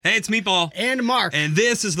Hey, it's Meatball. And Mark. And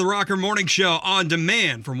this is the Rocker Morning Show on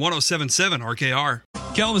demand from 107.7 RKR.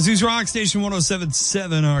 Kalamazoo's Rock Station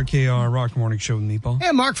 107.7 RKR, Rocker Morning Show with Meatball.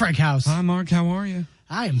 Hey, Mark Frankhouse. Hi, Mark. How are you?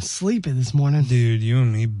 I am sleepy this morning. Dude, you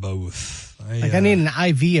and me both. I need an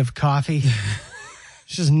IV of coffee.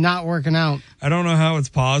 It's just not working out. I don't know how it's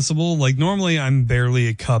possible. Like, normally I'm barely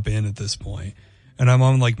a cup in at this point, and I'm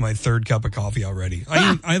on, like, my third cup of coffee already.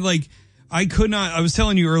 I could not, I was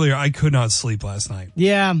telling you earlier, I could not sleep last night.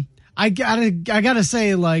 Yeah. I gotta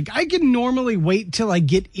say, like, I can normally wait till I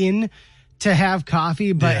get in to have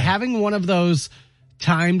coffee, but having one of those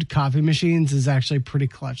timed coffee machines is actually pretty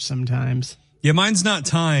clutch sometimes. Yeah, mine's not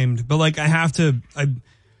timed, but like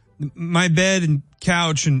my bed and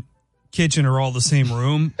couch and kitchen are all the same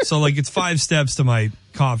room. So like it's 5 steps to my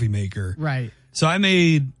coffee maker. Right. So I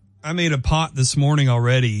made a pot this morning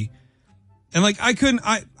already. And like I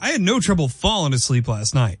had no trouble falling asleep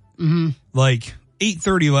last night. Mm-hmm. Like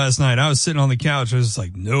 8:30 last night, I was sitting on the couch. I was just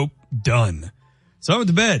like, nope, done. So I went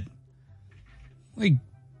to bed. Like,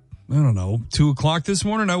 I don't know, 2:00 this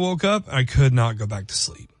morning, I woke up. I could not go back to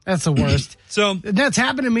sleep. That's the worst. So that's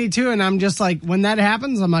happened to me too. And I'm just like, when that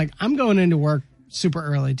happens, I'm like, I'm going into work super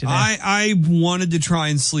early today. I wanted to try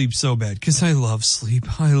and sleep so bad because I love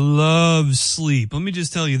sleep. I love sleep. Let me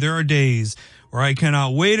just tell you, there are days where I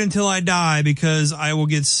cannot wait until I die because I will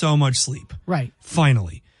get so much sleep. Right.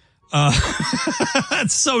 Finally.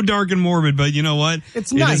 That's so dark and morbid, but you know what?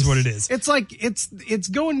 It's nice. It is what it is. It's like, it's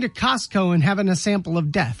going to Costco and having a sample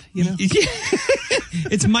of death, you know?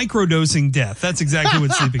 It's microdosing death. That's exactly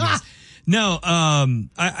what sleeping is. No,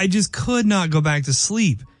 I just could not go back to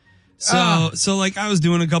sleep. So like I was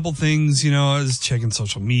doing a couple things, you know, I was checking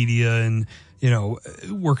social media and, you know,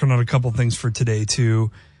 working on a couple things for today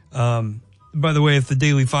too. By the way, if the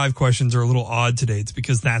daily 5 questions are a little odd today, it's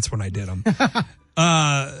because that's when I did them.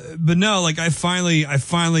 But no, like I finally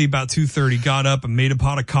about 2:30 got up and made a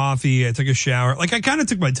pot of coffee. I took a shower. Like I kind of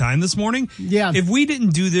took my time this morning. Yeah. If we didn't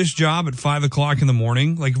do this job at 5:00 in the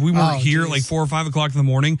morning, like if we weren't here at like 4 or 5 o'clock in the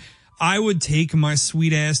morning, I would take my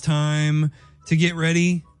sweet ass time to get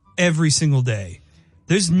ready every single day.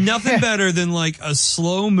 There's nothing better than like a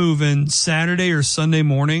slow moving Saturday or Sunday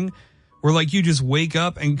morning where like you just wake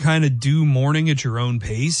up and kind of do morning at your own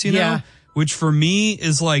pace, you know, which for me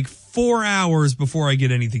is like 4 hours before I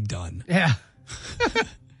get anything done. Yeah.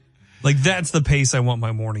 Like that's the pace I want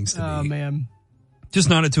my mornings to be. Oh man.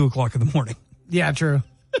 Just not at 2:00 in the morning. Yeah, true.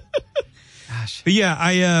 Gosh. But yeah,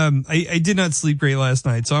 I did not sleep great last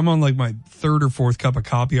night. So I'm on like my 3rd or 4th cup of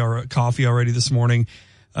coffee already this morning.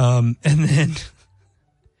 And then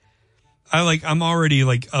I'm already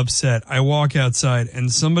like upset. I walk outside and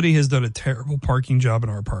somebody has done a terrible parking job in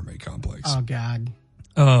our apartment complex. Oh God.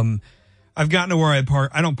 I've gotten to where I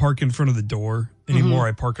park. I don't park in front of the door anymore.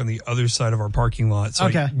 I park on the other side of our parking lot. So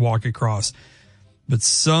I walk across. But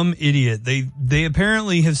some idiot, they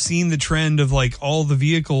apparently have seen the trend of like all the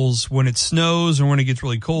vehicles when it snows or when it gets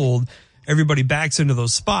really cold, everybody backs into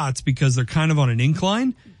those spots because they're kind of on an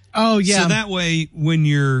incline. Oh yeah. So that way when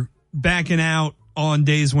you're backing out on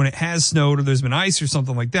days when it has snowed or there's been ice or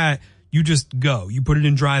something like that, you just go. You put it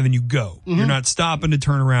in drive and you go. Mm-hmm. You're not stopping to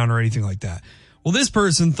turn around or anything like that. Well, this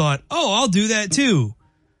person thought, oh, I'll do that too.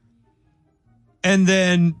 And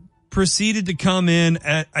then proceeded to come in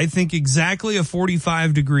at, I think, exactly a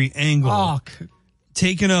 45-degree angle.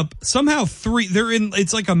 Taking up somehow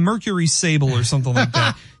it's like a Mercury Sable or something like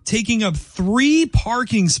that. Taking up 3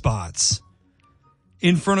 parking spots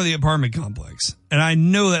in front of the apartment complex. And I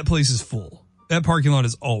know that place is full. That parking lot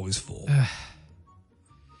is always full.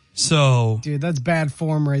 So. Dude, that's bad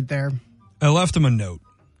form right there. I left him a note.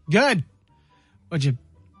 Good. Would you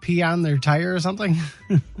pee on their tire or something?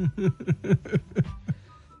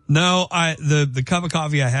 No, the cup of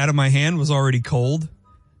coffee I had in my hand was already cold.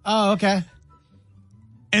 Oh, okay.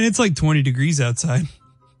 And it's like 20 degrees outside.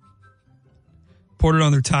 Poured it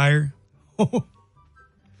on their tire.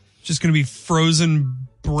 Just going to be frozen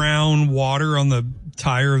brown water on the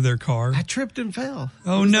tire of their car. I tripped and fell.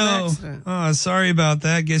 Oh, no. Oh, sorry about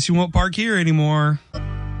that. Guess you won't park here anymore.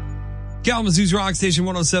 Kalamazoo's Rock Station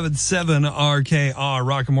 107.7 RKR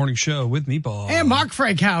Rock and Morning Show with Meatball. And Mark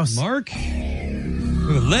Frankhouse. Mark, we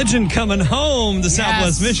have a legend coming home to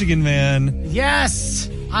Southwest Michigan, man. Yes.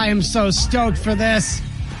 I am so stoked for this.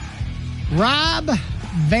 Rob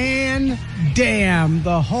Van Dam,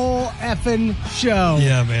 the whole effing show.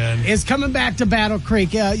 Yeah, man. Is coming back to Battle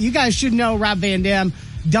Creek. You guys should know Rob Van Dam,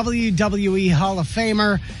 WWE Hall of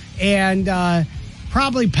Famer, and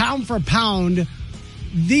probably pound for pound,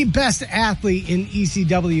 the best athlete in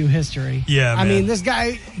ECW history. Yeah, man. I mean, this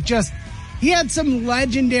guy just He had some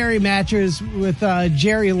legendary matches with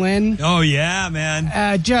Jerry Lynn. Oh, yeah, man.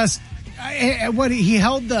 He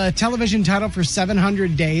held the television title for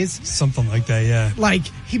 700 days. Something like that, yeah. Like,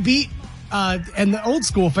 he beat, and the old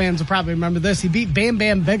school fans will probably remember this, he beat Bam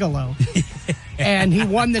Bam Bigelow. And he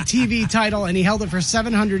won the TV title, and he held it for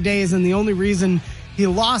 700 days, and the only reason he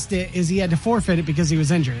lost it is he had to forfeit it because he was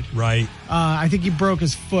injured. Right. I think he broke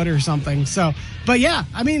his foot or something. So, but yeah,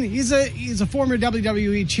 I mean, he's a former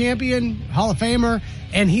WWE champion, Hall of Famer,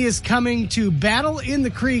 and he is coming to Battle in the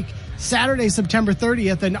Creek Saturday, September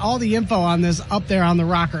 30th, and all the info on this up there on the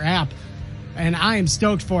Rocker app. And I am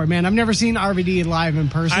stoked for it, man. I've never seen RVD live in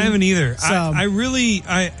person. I haven't either. So we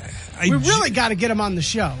really got to get him on the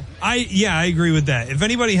show. I agree with that. If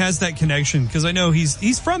anybody has that connection, because I know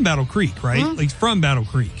he's from Battle Creek, right? Mm-hmm. Like, he's from Battle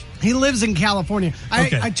Creek. He lives in California.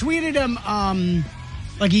 Okay. I tweeted him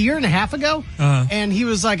like a year and a half ago, and he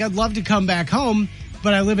was like, I'd love to come back home,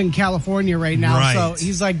 but I live in California right now. Right. So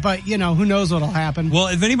he's like, but, who knows what'll happen. Well,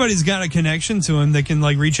 if anybody's got a connection to him, they can,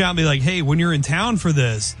 like, reach out and be like, hey, when you're in town for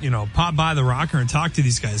this, pop by the Rocker and talk to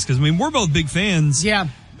these guys. Because, I mean, we're both big fans. Yeah.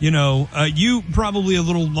 You probably a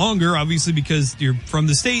little longer, obviously, because you're from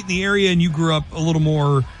the state and the area, and you grew up a little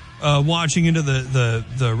more watching into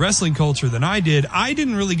the wrestling culture than I did. I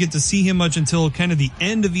didn't really get to see him much until kind of the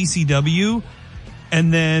end of ECW,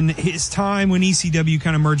 and then his time when ECW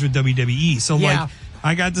kind of merged with WWE. So, yeah.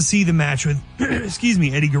 I got to see the match with,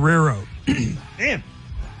 Eddie Guerrero. Man.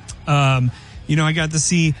 I got to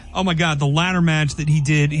see, oh my God, the ladder match that he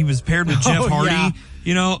did. He was paired with Jeff Hardy.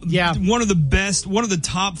 Yeah. One of the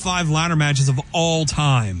top 5 ladder matches of all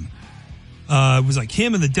time. It was like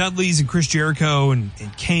him and the Dudleys and Chris Jericho and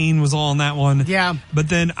Kane was all in that one. Yeah. But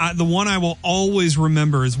then the one I will always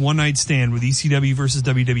remember is One Night Stand with ECW versus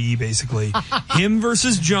WWE, basically. Him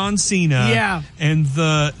versus John Cena. Yeah. And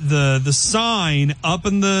the sign up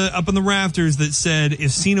in the rafters that said,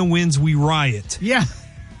 if Cena wins, we riot. Yeah.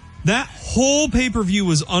 That whole pay-per-view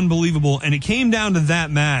was unbelievable, and it came down to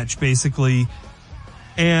that match, basically.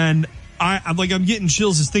 And I'm getting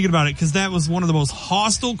chills just thinking about it, because that was one of the most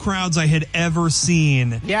hostile crowds I had ever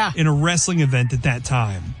seen in a wrestling event at that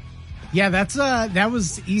time. Yeah, that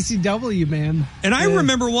was ECW, man. And I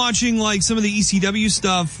remember watching like some of the ECW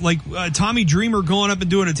stuff, like Tommy Dreamer going up and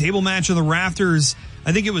doing a table match on the rafters.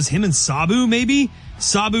 I think it was him and Sabu, maybe.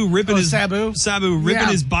 Sabu ripping his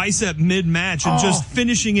bicep mid-match and just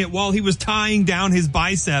finishing it while he was tying down his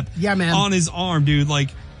bicep on his arm, dude. Like,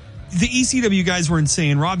 the ECW guys were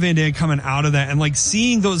insane. Rob Van Dam coming out of that and like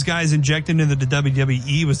seeing those guys injected into the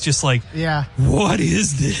WWE was just like, what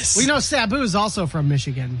is this? We know Sabu is also from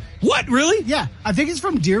Michigan. What, really? Yeah, I think he's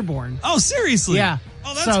from Dearborn. Oh, seriously? Yeah.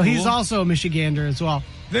 Oh, that's so cool. He's also a Michigander as well.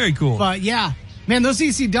 Very cool. But yeah, man, those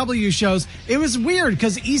ECW shows, it was weird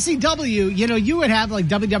because ECW, you would have like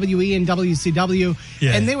WWE and WCW,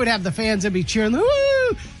 and they would have the fans that be cheering,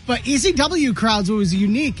 woo! But ECW crowds, what was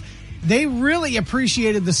unique, they really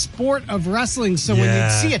appreciated the sport of wrestling. So when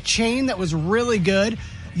you'd see a chain that was really good,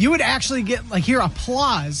 you would actually hear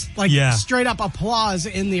applause, straight up applause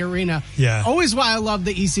in the arena. Yeah. Always why I love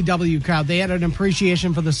the ECW crowd. They had an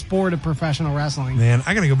appreciation for the sport of professional wrestling. Man,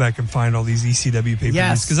 I got to go back and find all these ECW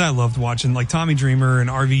pay-per-views because I loved watching like Tommy Dreamer and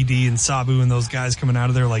RVD and Sabu and those guys coming out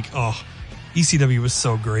of there ECW was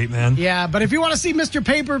so great, man. Yeah, but if you want to see Mr.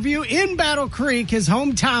 Pay-Per-View in Battle Creek, his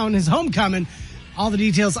hometown, his homecoming, all the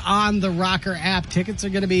details on the Rocker app. Tickets are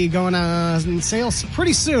going to be going on sale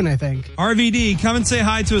pretty soon, I think. RVD, come and say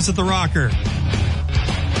hi to us at the Rocker.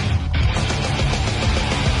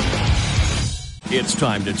 It's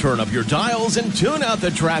time to turn up your dials and tune out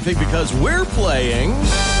the traffic because we're playing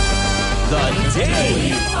the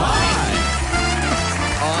Daily 5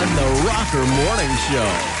 on the Rocker Morning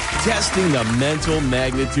Show. Testing the mental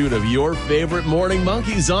magnitude of your favorite morning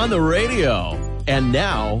monkeys on the radio. And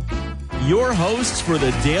now, your hosts for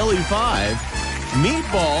the Daily 5,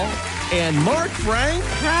 Meatball and Mark Frank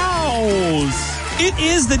House. It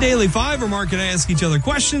is the Daily 5 where Mark and I ask each other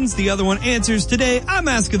questions. The other one answers. Today, I'm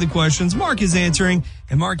asking the questions. Mark is answering.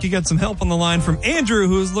 And Mark, you got some help on the line from Andrew,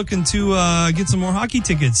 who is looking to get some more hockey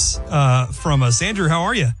tickets from us. Andrew, how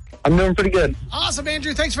are you? I'm doing pretty good. Awesome,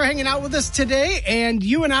 Andrew. Thanks for hanging out with us today. And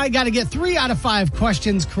you and I got to get 3 out of 5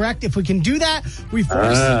 questions correct. If we can do that, we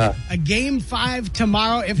force a Game 5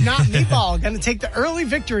 tomorrow. If not, Meatball going to take the early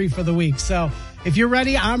victory for the week. So if you're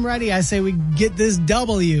ready, I'm ready. I say we get this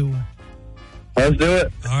W. Let's do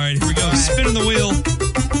it. All right, here we go. Spinning the wheel.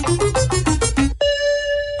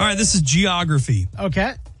 All right, this is geography.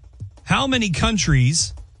 Okay. How many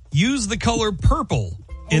countries use the color purple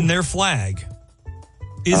in their flag?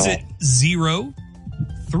 Is it 0,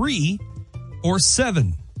 3, or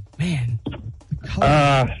 7? Man, the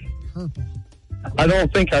color purple. I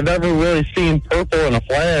don't think I've ever really seen purple in a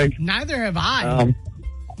flag. Neither have I.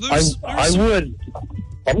 I would.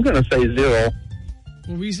 I'm going to say 0.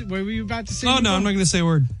 What were you about to say? Oh, no, I'm not going to say a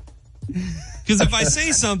word. Because if I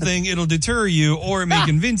say something, it'll deter you or it may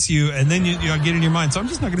convince you, and then you get in your mind. So I'm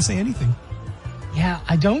just not going to say anything. Yeah,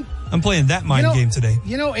 I don't. I'm playing that mind game today.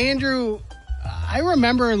 You know, Andrew, I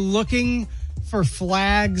remember looking for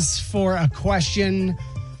flags for a question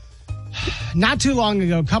not too long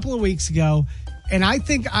ago, a couple of weeks ago, and I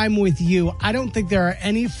think I'm with you. I don't think there are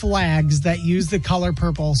any flags that use the color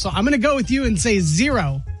purple, so I'm going to go with you and say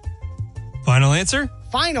 0. Final answer?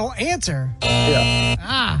 Final answer.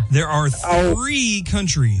 Yeah. There are 3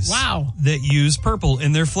 countries that use purple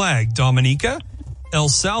in their flag. Dominica, El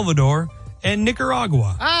Salvador, and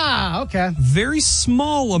Nicaragua. Okay. Very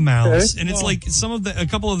small amounts, and it's like a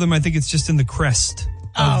couple of them, I think it's just in the crest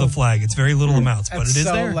of the flag. It's very little amounts, but it is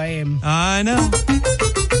so there. Lame. I know.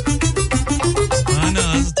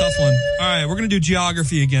 That's a tough one. All right, we're going to do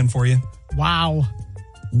geography again for you. Wow.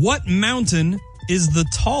 What mountain is the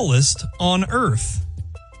tallest on Earth?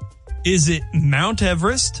 Is it Mount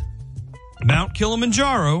Everest, Mount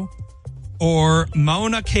Kilimanjaro, or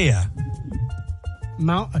Mauna Kea?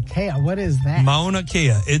 Mauna Kea, what is that? Mauna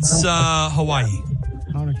Kea. It's Hawaii.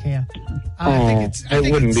 Mauna Kea.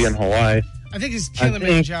 It wouldn't be in Hawaii. I think it's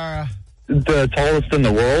Kilimanjaro. The tallest in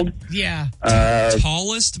the world? Yeah.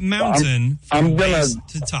 Tallest mountain from base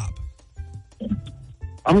to top.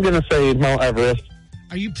 I'm going to say Mount Everest.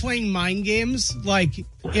 Are you playing mind games? Like,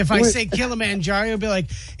 if I say Kilimanjaro, you'll be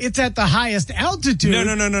like, it's at the highest altitude. No.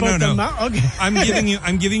 Okay. I'm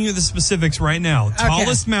giving you the specifics right now.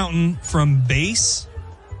 Tallest mountain from base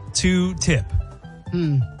to tip.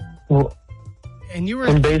 Well, and you were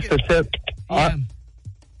from base to tip.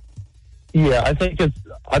 Yeah. I think I'm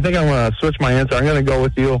going to switch my answer. I'm going to go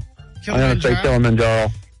with you. I'm going to say Kilimanjaro.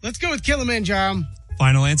 Let's go with Kilimanjaro.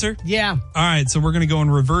 Final answer? Yeah. All right, so we're going to go in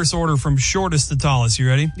reverse order from shortest to tallest. You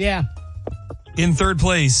ready? Yeah. In third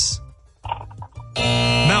place,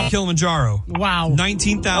 Mount Kilimanjaro. Wow.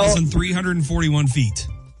 19,341 feet.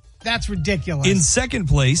 That's ridiculous. In second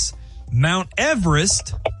place, Mount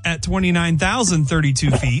Everest at 29,032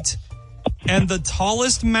 feet. And the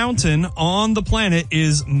tallest mountain on the planet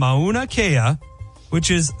is Mauna Kea, which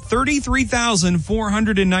is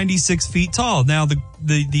 33,496 feet tall. Now,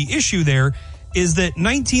 the issue there is that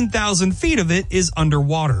 19,000 feet of it is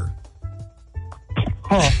underwater.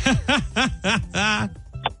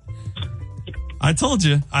 I told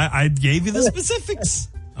you. I gave you the specifics.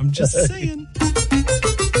 I'm just saying.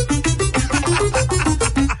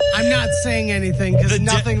 I'm not saying anything because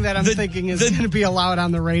nothing that I'm thinking is going to be allowed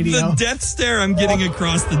on the radio. The death stare I'm getting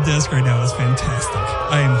across the desk right now is fantastic.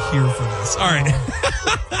 I am here for this. All right.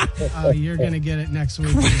 You're going to get it next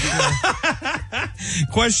week. For sure.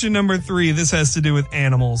 Question number 3. This has to do with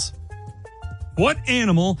animals. What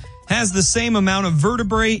animal has the same amount of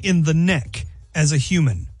vertebrae in the neck as a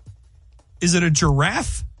human? Is it a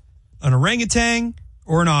giraffe, an orangutan,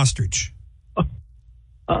 or an ostrich?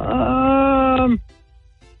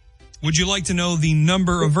 Would you like to know the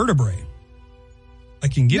number of vertebrae? I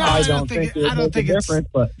can give you. I don't think it's different,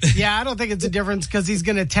 but yeah, I don't think it's a difference because he's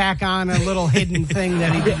going to tack on a little hidden thing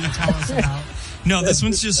that he didn't tell us about. No, this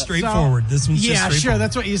one's just straightforward. This one's just straightforward. Yeah, sure.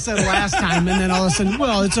 That's what you said last time, and then all of a sudden,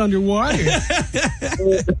 well, it's underwater.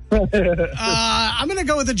 I'm going to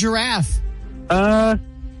go with a giraffe.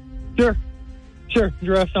 Sure,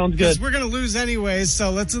 giraffe sounds good. Because we're going to lose anyways,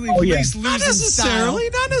 so let's at least lose Not necessarily.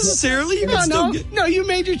 No, you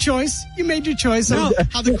made your choice. You made your choice on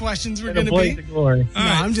how the questions were going to be. Glory. No,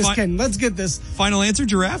 I'm just kidding. Let's get this. Final answer,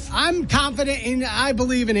 giraffe? I'm confident in, I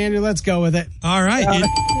believe in Andrew. Let's go with it. All right.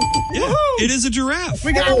 It is a giraffe.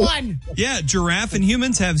 We got one. Yeah, giraffe and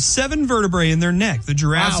humans have 7 vertebrae in their neck. The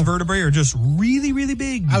giraffe's vertebrae are just really, really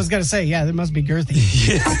big. I was going to say, they must be girthy.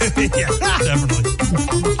 Yeah, definitely.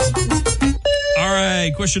 All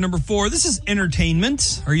right, question number 4. This is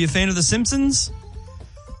entertainment. Are you a fan of The Simpsons?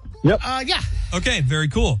 Yep. Yeah. Okay, very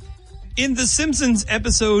cool. In The Simpsons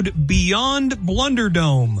episode Beyond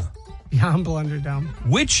Blunderdome,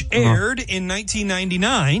 which aired in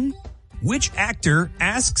 1999, which actor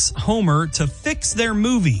asks Homer to fix their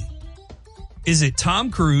movie? Is it Tom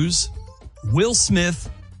Cruise, Will Smith,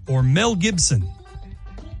 or Mel Gibson?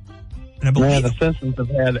 And I believe The Simpsons have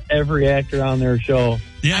had every actor on their show.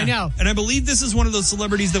 Yeah, I know. And I believe this is one of those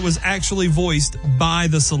celebrities that was actually voiced by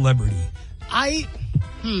the celebrity.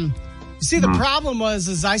 See, the problem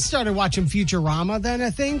was I started watching Futurama then,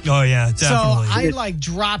 I think. Oh, yeah, definitely. So I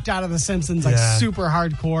dropped out of The Simpsons super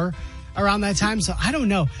hardcore around that time. So I don't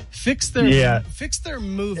know. Fix their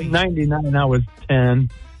movie. In 99, I was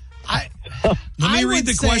 10. Let me read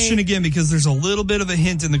the question again because there's a little bit of a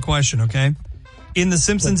hint in the question, okay? In the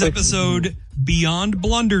Simpsons episode Beyond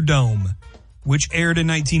Blunderdome, which aired in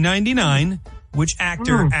 1999, which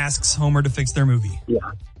actor asks Homer to fix their movie? Yeah.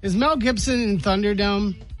 Is Mel Gibson in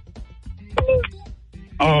Thunderdome?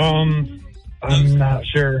 I'm not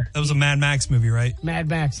sure. That was a Mad Max movie, right? Mad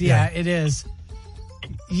Max. Yeah, it is.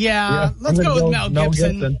 Yeah, let's go with Mel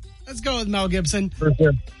Gibson. Let's go with Mel Gibson. For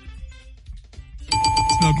sure.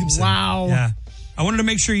 It's Mel Gibson. Wow. Yeah. I wanted to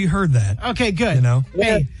make sure you heard that. Okay, good. You know?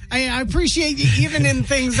 Hey, I appreciate you evening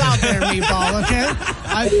things out there, Meatball, okay?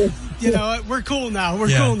 We're cool now. We're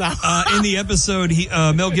cool now. In the episode,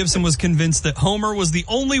 Mel Gibson was convinced that Homer was the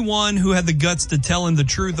only one who had the guts to tell him the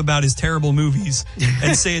truth about his terrible movies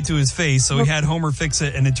and say it to his face. So he had Homer fix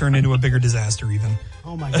it, and it turned into a bigger disaster even.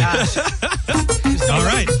 Oh, my gosh. All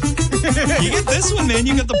right. You get this one, man.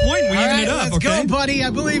 You got the point. We even it up, let's go, buddy. I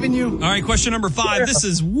believe in you. All right, question number 5. This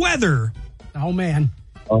is weather. Oh, man.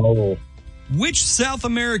 Oh. Which South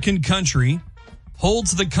American country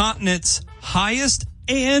holds the continent's highest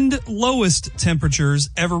and lowest temperatures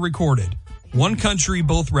ever recorded? One country,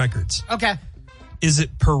 both records. Okay. Is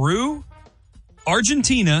it Peru,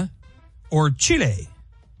 Argentina, or Chile?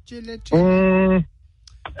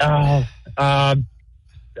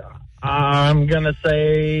 I'm gonna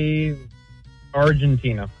say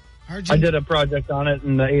Argentina. I did a project on it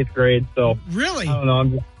in the 8th grade, so really, I don't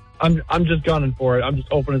know. I'm just gunning for it. I'm just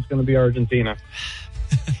hoping it's going to be Argentina.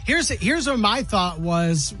 Here's what my thought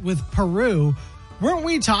was with Peru. Weren't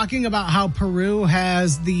we talking about how Peru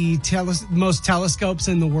has the most telescopes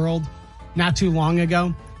in the world not too long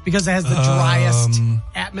ago because it has the driest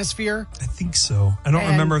atmosphere? I think so. I don't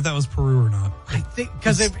remember if that was Peru or not. I think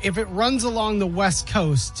because if it runs along the west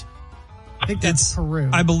coast, I think that's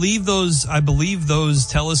Peru. I believe those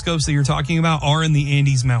telescopes that you're talking about are in the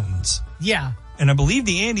Andes Mountains. Yeah. And I believe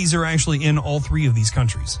the Andes are actually in all 3 of these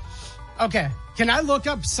countries. Okay. Can I look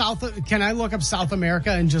up South America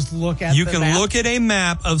and just look at the map? You can look at a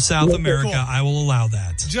map of South America. Cool. I will allow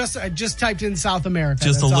that. I just typed in South America.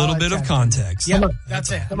 Just that's a little bit of context. Yeah,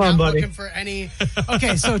 that's it. Come on, buddy. Looking for any.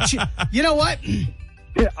 Okay, so you know what?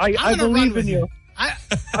 Yeah, I believe in you.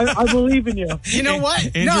 I believe in you. You know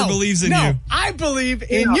what? Andrew believes in you. I believe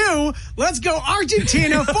in you. Let's go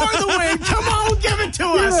Argentina for the win. Come on, give it to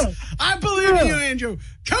us. I believe in you, Andrew.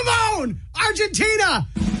 Come on, Argentina.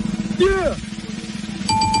 Yeah.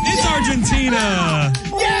 It's Argentina.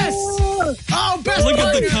 Yes. Oh, best Look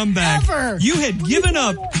at the comeback. Ever. You had given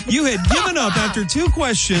up. You had given up after 2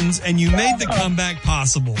 questions, and you made the comeback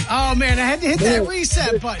possible. Oh, man, I had to hit that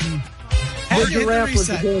reset button. Giraffe was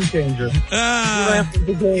the game changer.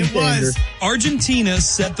 It was. Argentina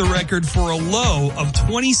set the record for a low of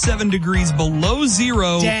 27 degrees below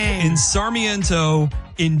zero in Sarmiento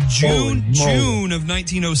in June of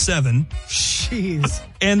 1907. Jeez.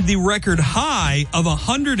 And the record high of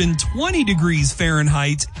 120 degrees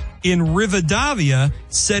Fahrenheit in Rivadavia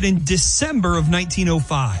set in December of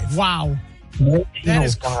 1905. Wow. That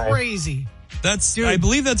is crazy. I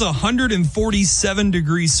believe that's 147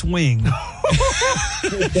 degree swing.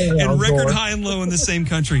 And record high and low in the same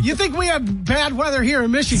country. You think we have bad weather here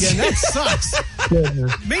in Michigan? That sucks.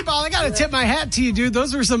 Meatball, I got to tip my hat to you, dude.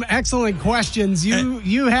 Those were some excellent questions.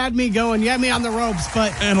 You had me going. You had me on the ropes,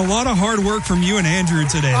 and a lot of hard work from you and Andrew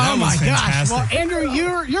today. That was fantastic. Well, Andrew,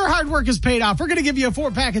 your hard work has paid off. We're going to give you a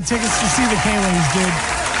 4-pack of tickets to see the K-Wings, dude.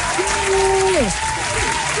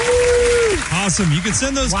 Awesome. You can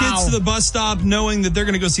send those kids to the bus stop knowing that they're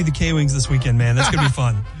going to go see the K-Wings this weekend, man. That's going to be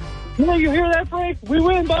fun. Yeah, you hear that, Frank? We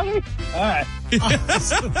win, buddy. All right.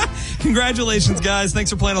 Congratulations, guys.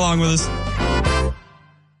 Thanks for playing along with us.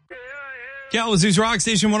 Kalamazoo's Rock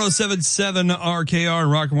Station 107.7 RKR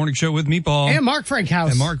and Rocker Morning Show with Meatball. And Mark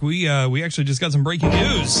Frankhouse. And Mark, we actually just got some breaking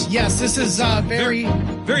news. Yes, this is very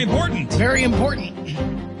important. Very important.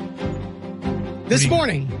 This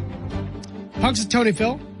morning, Punxsutawney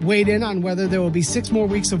Phil weighed in on whether there will be 6 more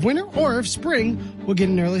weeks of winter or if spring will get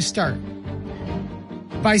an early start.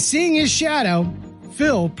 By seeing his shadow,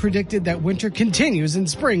 Phil predicted that winter continues and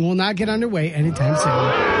spring will not get underway anytime soon.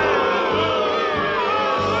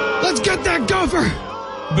 Let's get that gopher!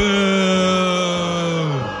 Boo!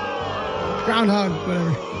 Groundhog,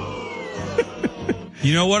 whatever.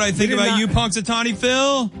 You know what I think about you, Punxsutawney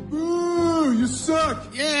Phil? Boo! You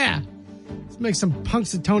suck! Yeah! Let's make some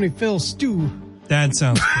Punxsutawney Phil stew. That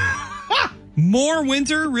sounds good. More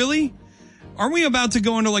winter? Really? Aren't we about to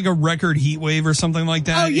go into like a record heat wave or something like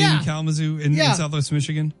that in Kalamazoo in Southwest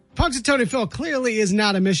Michigan? Punxsutawney Phil clearly is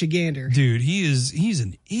not a Michigander. Dude, he's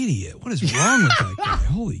an idiot. What is wrong with that guy?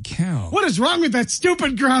 Holy cow. What is wrong with that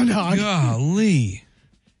stupid groundhog? Golly.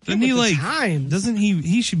 Doesn't he like time? Doesn't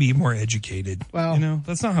he should be more educated. Well,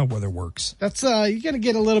 that's not how weather works. That's you're going to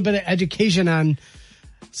get a little bit of education on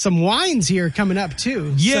some wines here coming up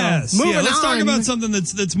too. Yes. So, let's talk about something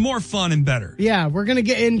that's more fun and better. Yeah, we're going to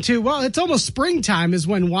get into, it's almost springtime is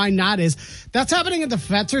when Why Not is. That's happening at the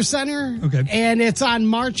Fetzer Center. Okay. And it's on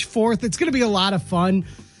March 4th. It's going to be a lot of fun.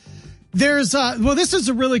 There's, this is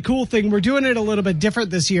a really cool thing. We're doing it a little bit different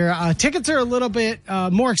this year. Tickets are a little bit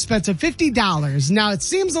more expensive, $50. Now, it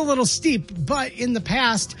seems a little steep, but in the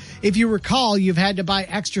past, if you recall, you've had to buy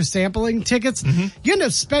extra sampling tickets. Mm-hmm. You end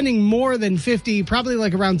up spending more than $50, probably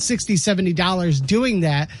like around $60, $70 doing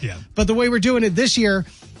that. Yeah. But the way we're doing it this year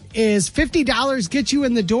is $50 gets you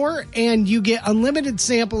in the door, and you get unlimited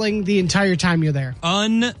sampling the entire time you're there.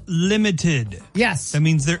 Unlimited. Yes. That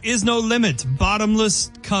means there is no limit.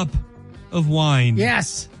 Bottomless cup of wine.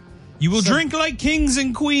 Yes. You will drink like kings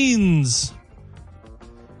and queens.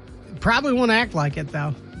 Probably won't act like it,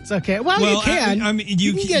 though. It's okay. Well, you can. I mean,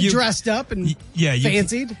 you can get dressed up and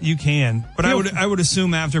fancied. You can. But I would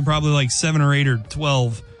assume after probably like 7 or 8 or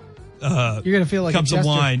 12 you're going to feel like cups a of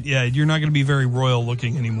wine. Yeah, you're not going to be very royal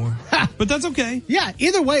looking anymore. But that's okay. Yeah,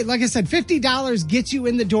 either way, like I said, $50 gets you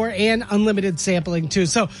in the door and unlimited sampling too.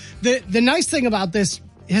 So the nice thing about this,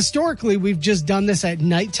 historically, we've just done this at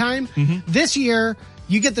nighttime. Mm-hmm. This year,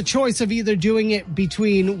 you get the choice of either doing it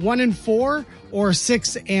between 1 and 4 or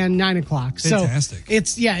 6 and 9 o'clock. Fantastic. So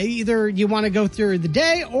it's, either you want to go through the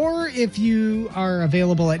day or if you are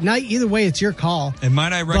available at night. Either way, it's your call. And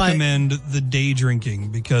might I recommend the day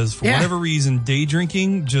drinking, because for whatever reason, day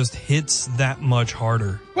drinking just hits that much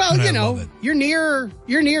harder. Well, you're near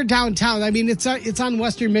downtown. I mean, it's on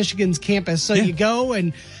Western Michigan's campus. So you go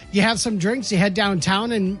and you have some drinks, you head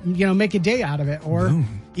downtown and, make a day out of it. Or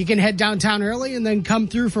you can head downtown early and then come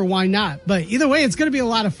through for Why Not. But either way, it's going to be a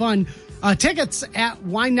lot of fun. Tickets at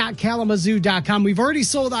whynotkalamazoo.com. We've already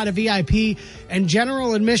sold out of VIP, and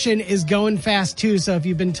general admission is going fast too. So if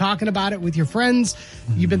you've been talking about it with your friends,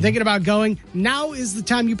 you've been thinking about going, now is the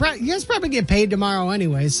time. You guys probably get paid tomorrow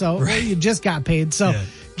anyway. So you just got paid. So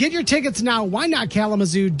get your tickets now,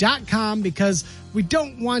 whynotkalamazoo.com, because we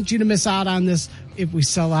don't want you to miss out on this if we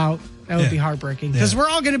sell out. That would be heartbreaking, because we're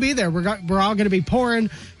all going to be there. We're all going to be pouring,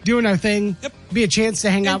 doing our thing. Yep. Be a chance to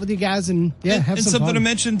hang out with you guys and have some something fun. to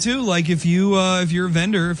mention too. Like if you're a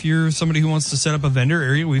vendor, if you're somebody who wants to set up a vendor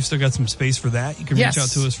area, we've still got some space for that. You can reach out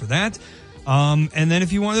to us for that. And then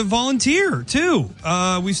if you want to volunteer too,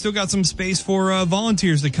 we've still got some space for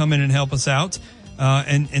volunteers to come in and help us out.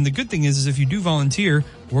 And the good thing is if you do volunteer,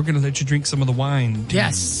 we're going to let you drink some of the wine too.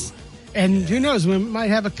 Yes. And who knows, we might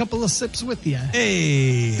have a couple of sips with you.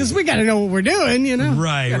 Hey. Because we got to know what we're doing,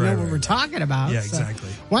 Right, got to know what we're talking about. Yeah, exactly.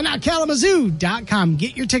 WhyNotKalamazoo.com.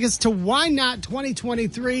 Get your tickets to Why Not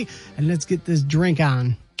 2023, and let's get this drink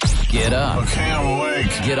on. Get up. Okay, I'm awake.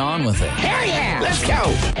 Get on with it. Hell yeah, let's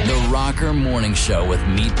go. The Rocker Morning Show with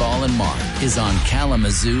Meatball and Mark is on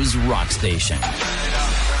Kalamazoo's Rock Station.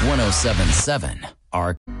 107.7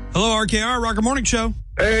 RK. Hello, RKR, Rocker Morning Show.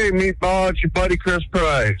 Hey, Meatball, it's your buddy Chris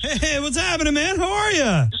Price. Hey, what's happening, man? How are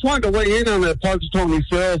you? Just wanted to weigh in on that Punxsutawney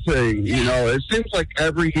Phil thing. It seems like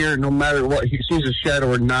every year, no matter what, he sees a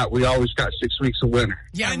shadow or not, we always got 6 weeks of winter.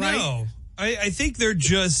 Yeah, I know. I think they're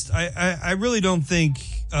just, I really don't think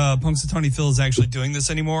Punxsutawney Phil is actually doing this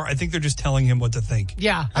anymore. I think they're just telling him what to think.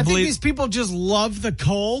 Yeah, I think these people just love the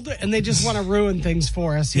cold and they just want to ruin things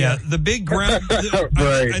for us here. Yeah, the big ground,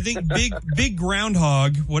 Right. I think big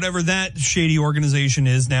groundhog, whatever that shady organization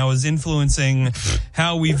is now, is influencing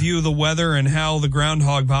how we view the weather and how the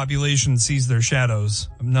groundhog population sees their shadows.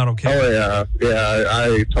 I'm not okay. Oh, yeah,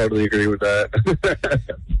 I totally agree with that.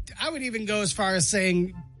 I would even go as far as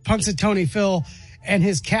saying Punxsutawney Phil and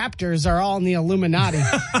his captors are all in the Illuminati.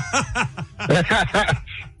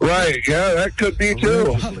 Right, yeah, that could be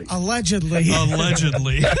too. Allegedly.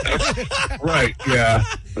 Right, yeah.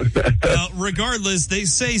 Regardless, they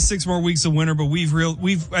say 6 more weeks of winter, but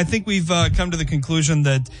I think we've come to the conclusion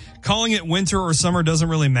that calling it winter or summer doesn't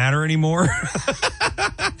really matter anymore.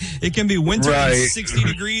 It can be winter and 60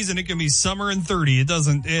 degrees, and it can be summer and 30. It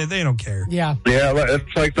doesn't. They don't care. Yeah. Yeah,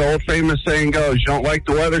 it's like the old famous saying goes: "You don't like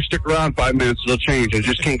the weather, stick around 5 minutes, it'll change. I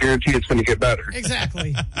just can't guarantee it's going to get better."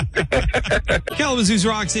 Exactly. Kalamazoo's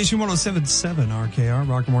Rock Station 107.7 RKR,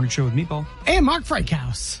 Rocker Morning Show with Meatball. And Mark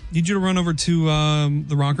Frankhouse. Need you to run over to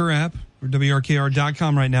the Rocker app or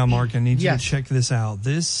WRKR.com right now, Mark. I need you to check this out.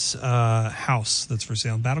 This house that's for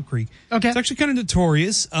sale in Battle Creek. Okay. It's actually kind of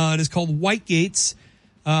notorious. It is called White Gates.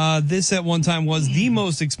 This at one time was the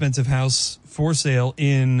most expensive house for sale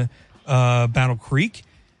in Battle Creek.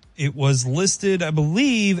 It was listed, I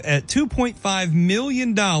believe, at $2.5 million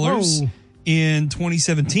in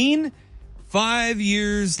 2017. 5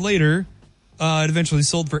 years later, it eventually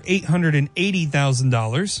sold for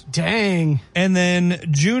 $880,000. Dang. And then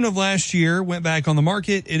June of last year went back on the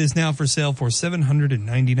market. It is now for sale for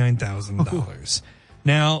 $799,000.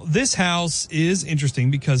 Now, this house is interesting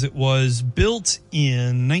because it was built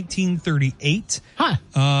in 1938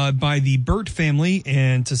 by the Burt family.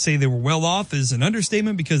 And to say they were well off is an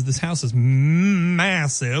understatement because this house is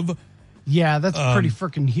massive. Yeah, that's pretty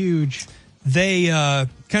freaking huge. They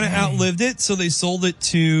kind of outlived it, so they sold it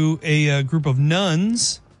to a group of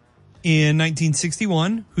nuns in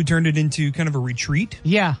 1961 who turned it into kind of a retreat.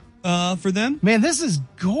 Yeah. For them. Man, this is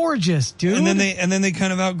gorgeous, dude. And then they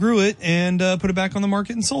kind of outgrew it and put it back on the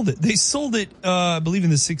market and sold it. They sold it, I believe in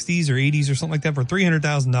the 60s or 80s or something like that for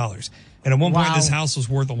 $300,000. And at one point, this house was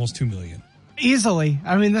worth almost $2 million. Easily.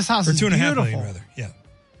 I mean, this house is beautiful. Or $2.5 million, rather. Yeah.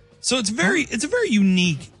 So it's a very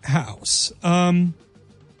unique house.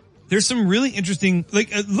 There's some really interesting,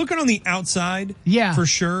 like looking on the outside. Yeah. For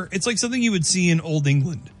sure. It's like something you would see in old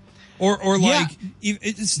England. Or like,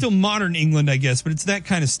 it's still modern England, I guess, but it's that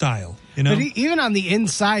kind of style, you know? But even on the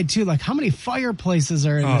inside, too, like how many fireplaces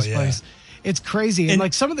are in this place? It's crazy. And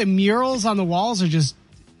like some of the murals on the walls are just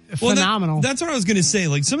phenomenal. That's what I was going to say.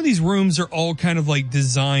 Like some of these rooms are all kind of like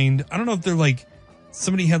designed. I don't know if they're like,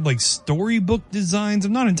 somebody had like storybook designs.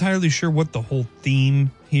 I'm not entirely sure what the whole theme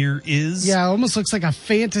here is. Yeah, it almost looks like a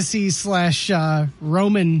fantasy /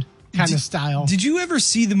 Roman kind of style. Did you ever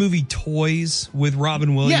see the movie Toys with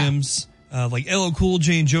Robin Williams? Yeah. Like LL Cool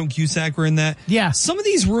J and Joan Cusack were in that. Yeah. Some of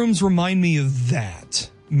these rooms remind me of that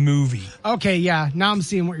movie. Okay, yeah. Now I'm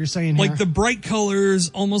seeing what you're saying here. Like the bright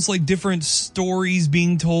colors, almost like different stories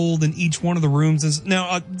being told in each one of the rooms.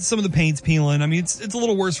 Now, some of the paint's peeling. I mean, it's a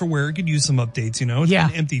little worse for wear. It could use some updates, you know? It's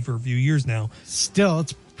been empty for a few years now. Still,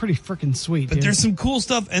 it's pretty freaking sweet, But there's some cool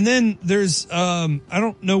stuff. And then there's, I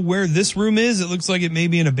don't know where this room is. It looks like it may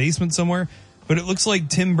be in a basement somewhere. But it looks like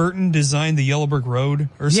Tim Burton designed the Yellow Brick Road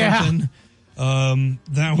or something. That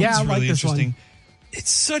one's really interesting. It's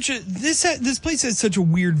such a, this place has such a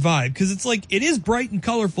weird vibe because it's like, it is bright and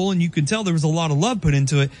colorful and you can tell there was a lot of love put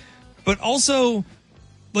into it. But also,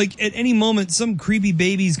 like at any moment, some creepy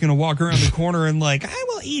baby's going to walk around the corner and like, I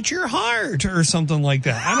will eat your heart or something like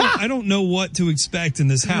that. I don't know what to expect in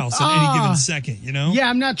this house at any given second, you know? Yeah,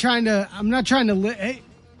 I'm not trying to, I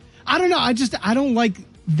don't know. I don't like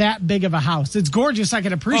that big of a house. It's gorgeous. I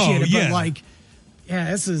can appreciate it, but like,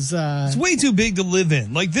 yeah, this is, it's way too big to live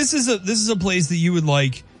in. Like this is a place that you would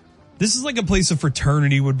like, this is like a place a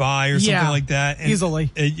fraternity would buy or something like that. And, easily.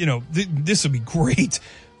 You know, this would be great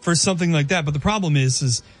for something like that. But the problem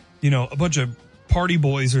is, you know, a bunch of party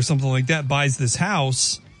boys or something like that buys this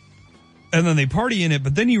house and then they party in it.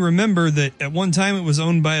 But then you remember that at one time it was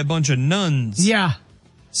owned by a bunch of nuns. Yeah.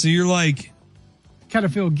 So you're like, kind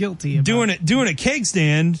of feel guilty about doing a keg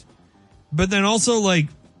stand, but then also like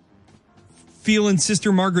feeling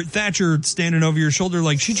Sister Margaret Thatcher standing over your shoulder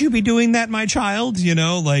like, should you be doing that, my child? You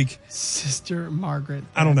know, like Sister Margaret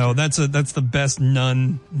Thatcher. I don't know. That's the best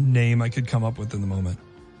nun name I could come up with in the moment.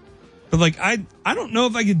 But like, I don't know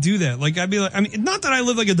if I could do that. Like, I'd be like, I mean, not that I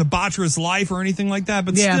live like a debaucherous life or anything like that,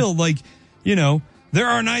 but still, like, you know, there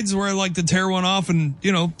are nights where I like to tear one off and,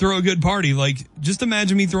 you know, throw a good party. Like, just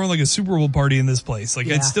imagine me throwing like a Super Bowl party in this place. Like,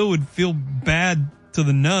 I still would feel bad to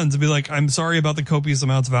the nuns and be like, I'm sorry about the copious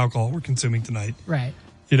amounts of alcohol we're consuming tonight. Right.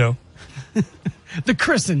 You know? The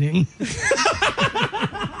christening.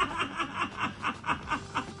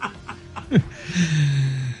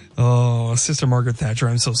 Oh, Sister Margaret Thatcher,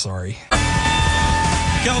 I'm so sorry.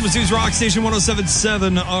 Kalamazoo's Rock Station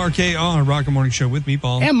 107.7 RKR, Rocker Morning Show with me,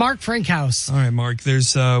 Paul. And Mark Frankhouse. All right, Mark,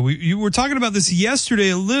 there's, you were talking about this yesterday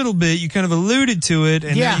a little bit. You kind of alluded to it,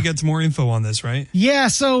 and now you got some more info on this, right? Yeah,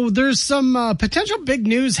 so there's some potential big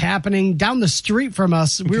news happening down the street from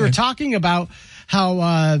us. Okay. We were talking about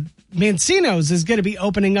how Mancino's is going to be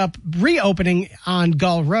reopening on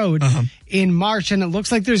Gull Road in March, and it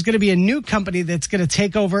looks like there's going to be a new company that's going to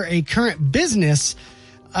take over a current business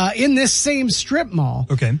in this same strip mall.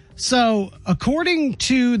 Okay. So according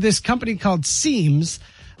to this company called Seams,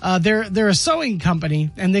 they're a sewing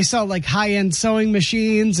company and they sell like high-end sewing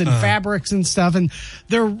machines and fabrics and stuff. And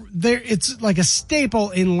it's like a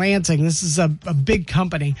staple in Lansing. This is a big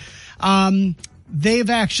company. They've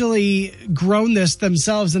actually grown this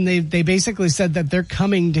themselves and they basically said that they're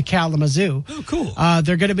coming to Kalamazoo. Oh, cool.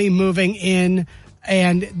 They're going to be moving in.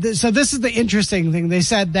 And so this is the interesting thing. They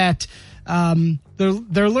said that,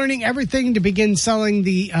 they're learning everything to begin selling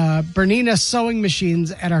the Bernina sewing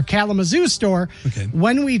machines at our Kalamazoo store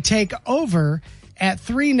when we take over at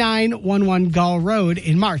 3911 Gull Road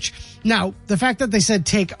in March. Now, the fact that they said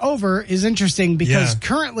take over is interesting because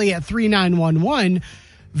currently at 3911,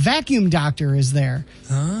 vacuum doctor is there.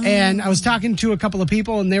 And I was talking to a couple of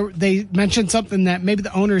people, and they mentioned something that maybe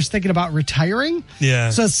the owner is thinking about retiring.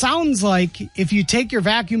 Yeah. So it sounds like if you take your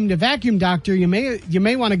vacuum to vacuum doctor, you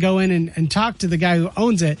may want to go in and talk to the guy who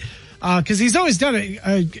owns it, because he's always done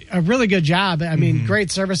a really good job. I mean, great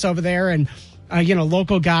service over there, and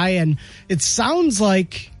local guy. And it sounds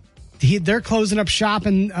like they're closing up shop,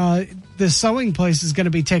 and the sewing place is going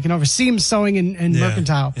to be taken over. Seams Sewing and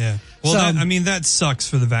Mercantile. Yeah. Well, that sucks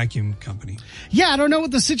for the vacuum company. Yeah, I don't know what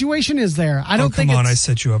the situation is there. I don't think. Come on, I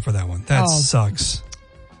set you up for that one. That sucks.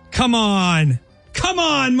 Come on,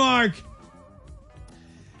 Mark.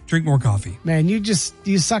 Drink more coffee. Man, you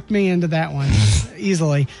sucked me into that one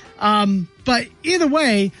easily. But either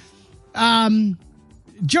way,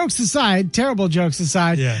 jokes aside, terrible jokes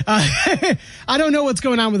aside, I don't know what's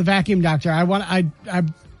going on with the vacuum doctor. I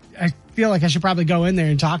feel like I should probably go in there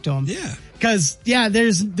and talk to him. Yeah. Because,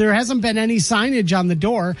 there hasn't been any signage on the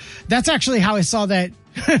door. That's actually how I saw that.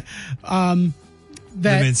 The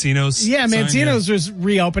Mancino's. Yeah, Mancino's was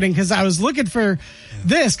reopening, because I was looking for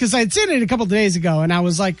this, because I'd seen it a couple of days ago, and I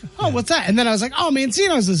was like, what's that? And then I was like,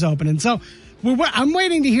 Mancino's is opening. So I'm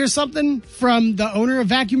waiting to hear something from the owner of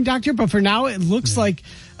Vacuum Doctor, but for now it looks like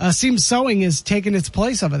Seams Sewing is taking its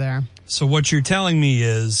place over there. So what you're telling me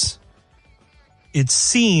is it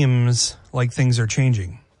seems like things are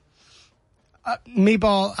changing.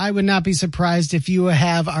 Meatball, I would not be surprised if you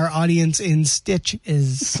have our audience in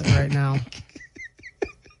stitches right now.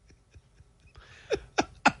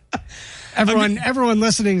 Everyone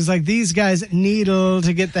listening is like, these guys needle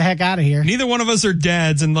to get the heck out of here. Neither one of us are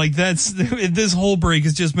dads, and this whole break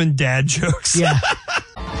has just been dad jokes. Yeah.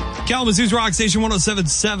 Kalamazoo's Rock Station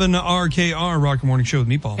 107.7 RKR, Rock Morning Show with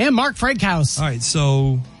Meatball. And Mark Frankhouse. All right,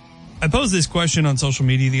 so I posed this question on social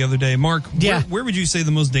media the other day. Mark, where would you say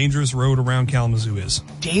the most dangerous road around Kalamazoo is?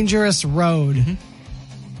 Dangerous road. Mm-hmm.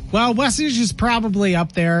 Well, Westnedge is probably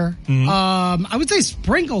up there. Mm-hmm. I would say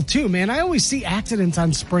Sprinkle, too, man. I always see accidents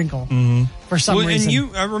on Sprinkle for some reason.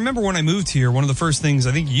 And I remember when I moved here, one of the first things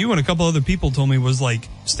I think you and a couple other people told me was,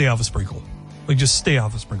 stay off of Sprinkle. Just stay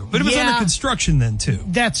off of Sprinkle. But it was under construction then, too.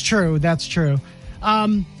 That's true. It's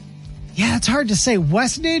hard to say.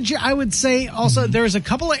 Westnedge, I would say also, there's a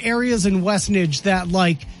couple of areas in Westnedge that,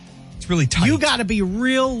 it's really tight. You got to be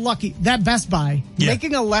real lucky. That Best Buy,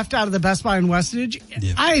 making a left out of the Best Buy in Westnedge,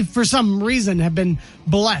 I, for some reason, have been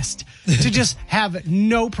blessed to just have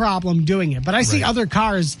no problem doing it. But I see other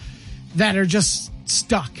cars that are just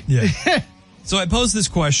stuck. Yeah. So I posed this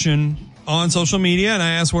question on social media, and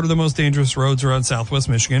I asked what are the most dangerous roads around Southwest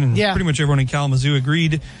Michigan, and pretty much everyone in Kalamazoo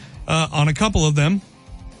agreed on a couple of them.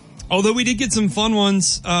 Although we did get some fun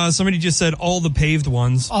ones. Somebody just said all the paved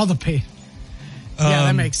ones. All the paved. Yeah,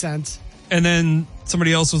 that makes sense. And then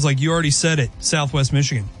somebody else was like, you already said it, Southwest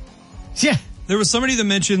Michigan. Yeah. There was somebody that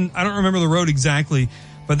mentioned, I don't remember the road exactly,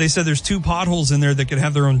 but they said there's 2 potholes in there that could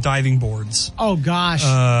have their own diving boards. Oh, gosh.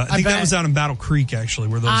 I think that was out in Battle Creek, actually,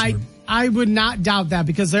 where those were. I would not doubt that,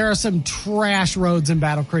 because there are some trash roads in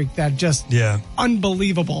Battle Creek that just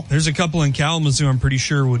unbelievable. There's a couple in Kalamazoo I'm pretty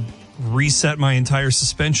sure would reset my entire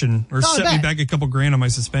suspension or set me back a couple grand on my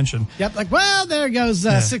suspension. Yep. There goes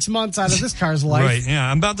 6 months out of this car's life. Right. Yeah.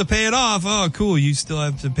 I'm about to pay it off. Oh, cool. You still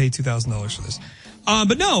have to pay $2,000 for this.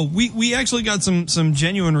 But no, we actually got some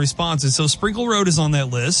genuine responses. So Sprinkle Road is on that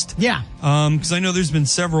list. Yeah. Because I know there's been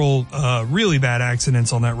several really bad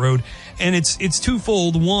accidents on that road, and it's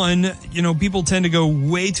twofold. One, people tend to go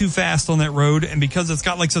way too fast on that road, and because it's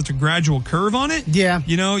got such a gradual curve on it, you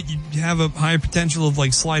have a higher potential of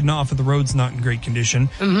sliding off if the road's not in great condition.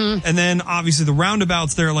 Mm-hmm. And then obviously the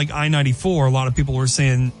roundabouts there, like I-94, a lot of people were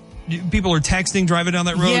saying. People are texting driving down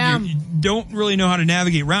that road. Yeah. You don't really know how to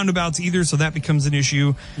navigate roundabouts either, so that becomes an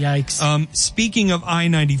issue. Yikes. Speaking of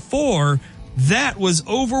I-94, that was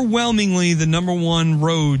overwhelmingly the number one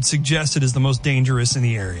road suggested as the most dangerous in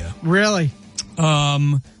the area. Really?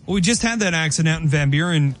 Well, we just had that accident out in Van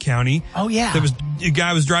Buren County. Oh, yeah. A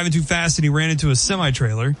guy was driving too fast and he ran into a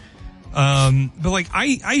semi-trailer. But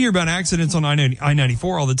I hear about accidents on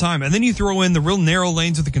I-94 all the time, and then you throw in the real narrow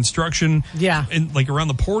lanes with the construction, and around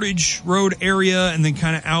the Portage Road area, and then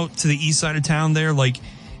kind of out to the east side of town there.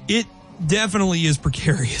 It definitely is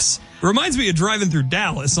precarious. It reminds me of driving through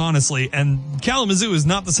Dallas, honestly, and Kalamazoo is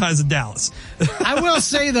not the size of Dallas. I will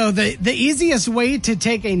say though, the easiest way to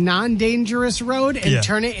take a non-dangerous road and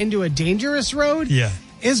turn it into a dangerous road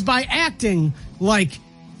is by acting like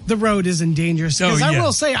the road isn't dangerous. Because I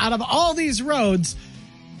will say, out of all these roads,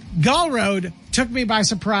 Gull Road took me by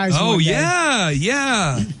surprise. Oh,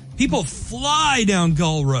 yeah. People fly down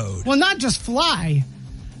Gull Road. Well, not just fly,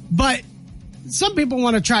 but some people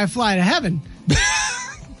want to try fly to heaven.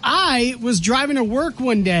 I was driving to work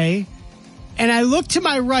one day, and I looked to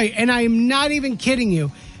my right, and I am not even kidding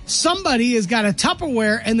you. Somebody has got a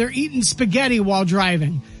Tupperware, and they're eating spaghetti while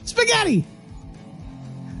driving. Spaghetti!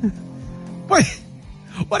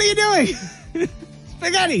 What are you doing?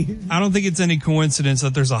 Spaghetti! I don't think it's any coincidence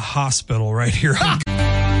that there's a hospital right here.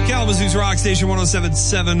 Kalamazoo's Rock Station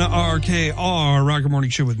 107.7 RKR, Rocker Morning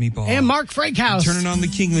Show with Meatball. And Mark Frakehouse. Turning on the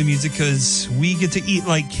kingly music because we get to eat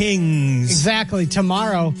like kings. Exactly.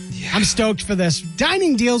 Tomorrow. Yeah. I'm stoked for this.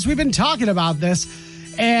 Dining deals, we've been talking about this,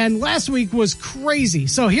 and last week was crazy.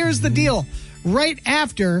 So here's the deal. Right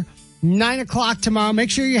after 9 o'clock tomorrow,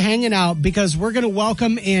 make sure you're hanging out because we're going to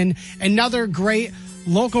welcome in another great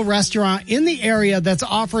local restaurant in the area that's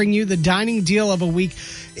offering you the dining deal of the week,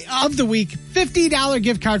 $50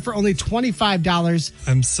 gift card for only $25.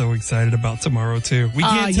 I'm so excited about tomorrow too. We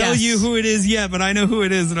can't tell you who it is yet, but I know who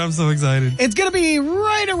it is and I'm so excited. It's going to be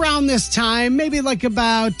right around this time, maybe like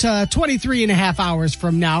about 23 and a half hours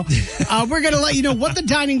from now. We're going to let you know what the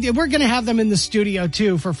dining deal, we're going to have them in the studio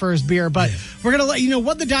too for first beer, but we're going to let you know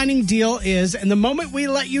what the dining deal is. And the moment we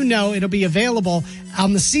let you know, it'll be available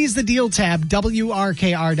on the Seize the Deal tab,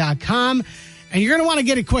 WRKR.com. And you're going to want to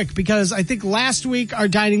get it quick because I think last week our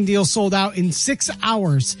dining deal sold out in 6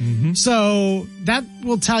 hours. Mm-hmm. So that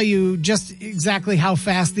will tell you just exactly how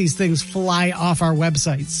fast these things fly off our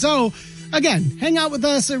website. So again, hang out with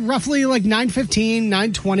us at roughly like 9:15,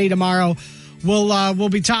 9:20 tomorrow. We'll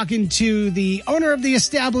be talking to the owner of the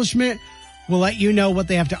establishment. We'll let you know what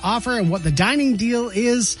they have to offer and what the dining deal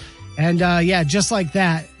is. And just like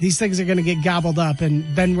that, these things are going to get gobbled up, and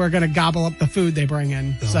then we're going to gobble up the food they bring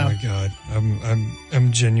in. Oh my God,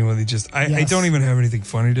 I'm genuinely just I don't even have anything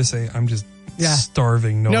funny to say. I'm just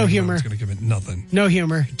starving. No humor. It's going to give it nothing. No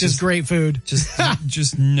humor. Just great food.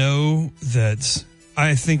 Just know that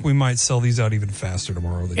I think we might sell these out even faster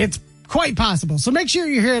tomorrow. It's quite possible. So make sure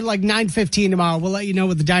you're here at like 9:15 tomorrow. We'll let you know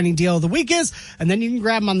what the dining deal of the week is, and then you can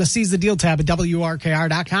grab them on the Seize the Deal tab at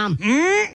WRKR.com.